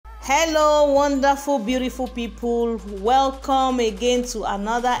Hello, wonderful, beautiful people. Welcome again to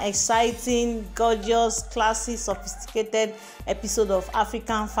another exciting, gorgeous, classy, sophisticated episode of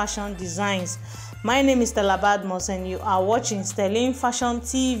African Fashion Designs. My name is Stella Badmus and you are watching Sterling Fashion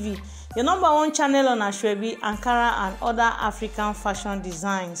TV, your number one channel on Ashwebi, Ankara and other African fashion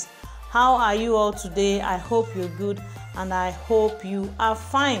designs. How are you all today? I hope you're good and I hope you are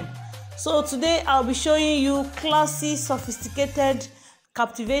fine. So today I'll be showing you classy, sophisticated,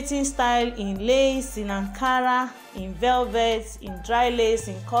 captivating style in lace, in Ankara, in velvet, in dry lace,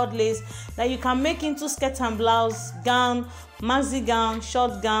 in cord lace that you can make into skirt and blouse, gown, maxi gown,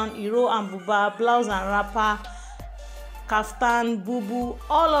 short gown, Iro and Buba, blouse and wrapper, kaftan, boubou.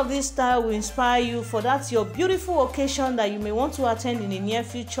 All of this style will inspire you for that your beautiful occasion that you may want to attend in the near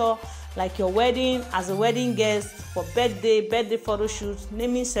future, like your wedding, as a wedding guest, for birthday photo shoot,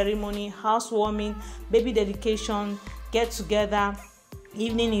 naming ceremony, housewarming, baby dedication, get together,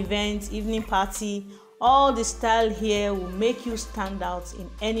 evening event, evening party. All the style here will make you stand out in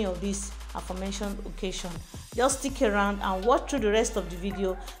any of these aforementioned occasions. Just stick around and watch through the rest of the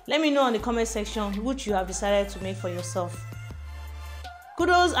video. Let me know in the comment section which you have decided to make for yourself.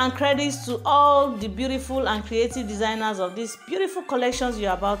 Kudos and credits to all the beautiful and creative designers of these beautiful collections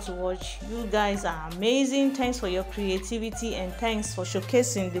you're about to watch. You guys are amazing. Thanks for your creativity and thanks for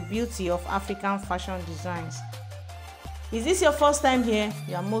showcasing the beauty of African fashion designs. Is this your first time here?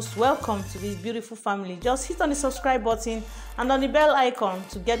 You are most welcome to this beautiful family. Just hit on the subscribe button and on the bell icon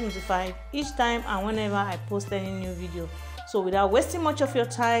to get notified each time and whenever I post any new video. So without wasting much of your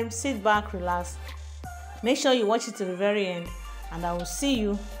time, sit back, relax. Make sure you watch it to the very end and I will see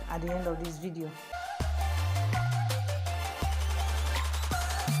you at the end of this video.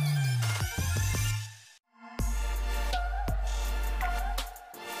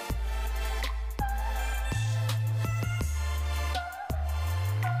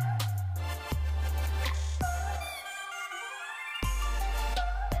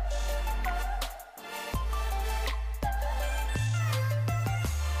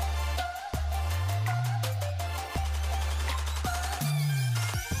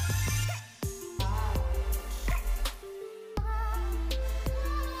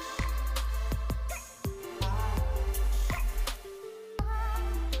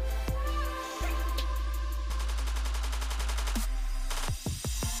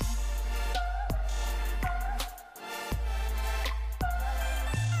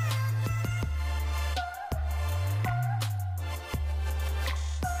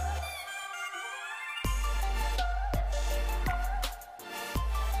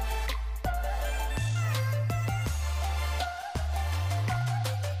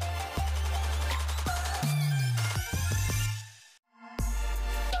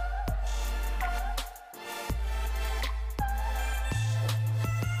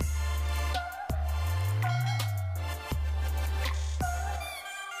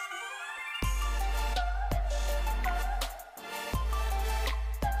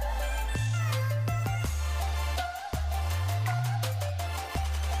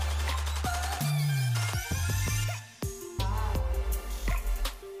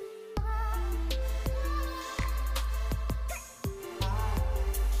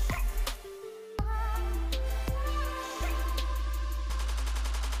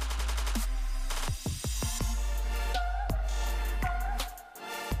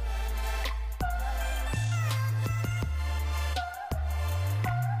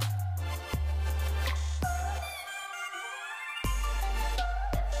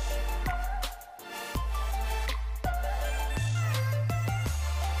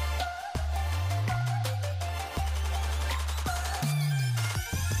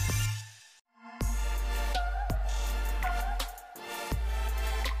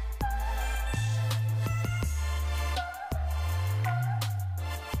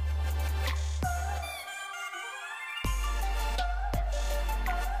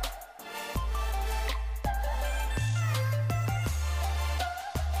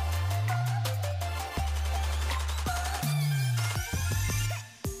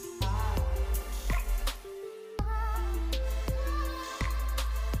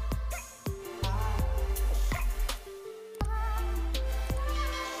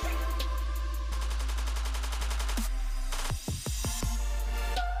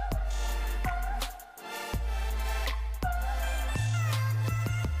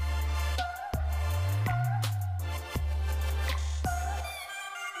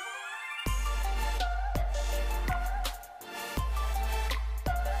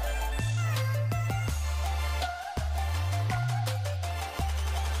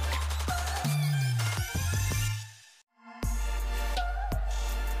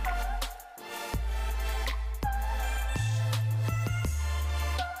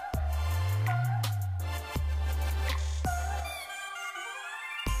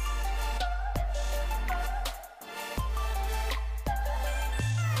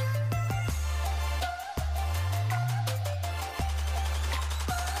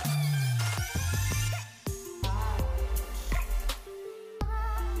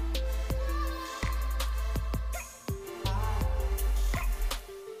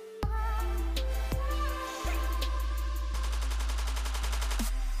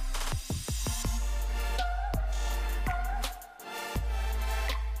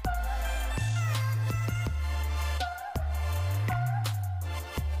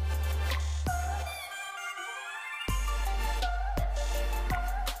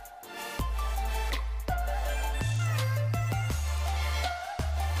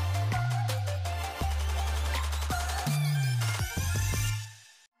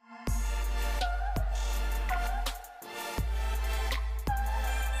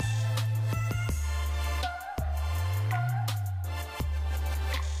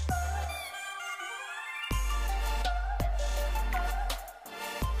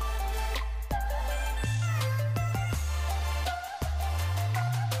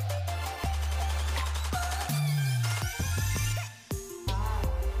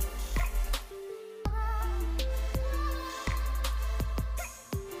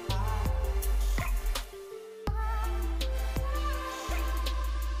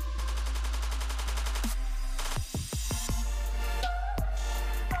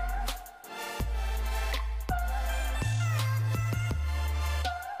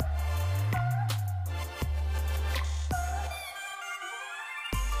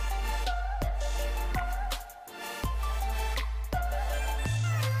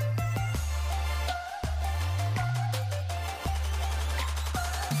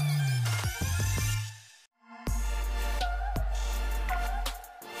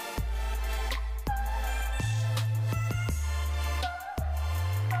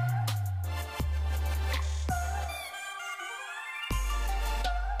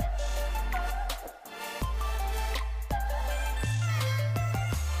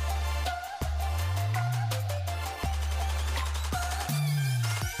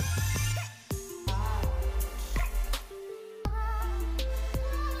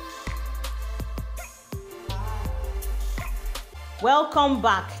 Welcome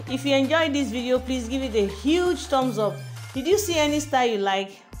back. If you enjoyed this video, please give it a huge thumbs up. Did you see any style you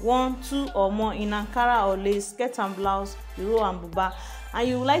like, 1, 2 or more in Ankara or lace, skirt and blouse, Iro and Buba, and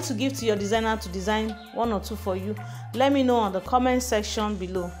you would like to give to your designer to design 1 or 2 for you? Let me know on the comment section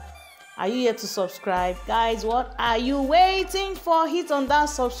below. Are you here to subscribe? Guys, what are you waiting for? Hit on that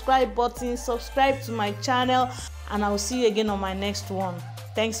subscribe button, subscribe to my channel, and I will see you again on my next one.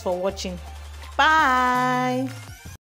 Thanks for watching. Bye.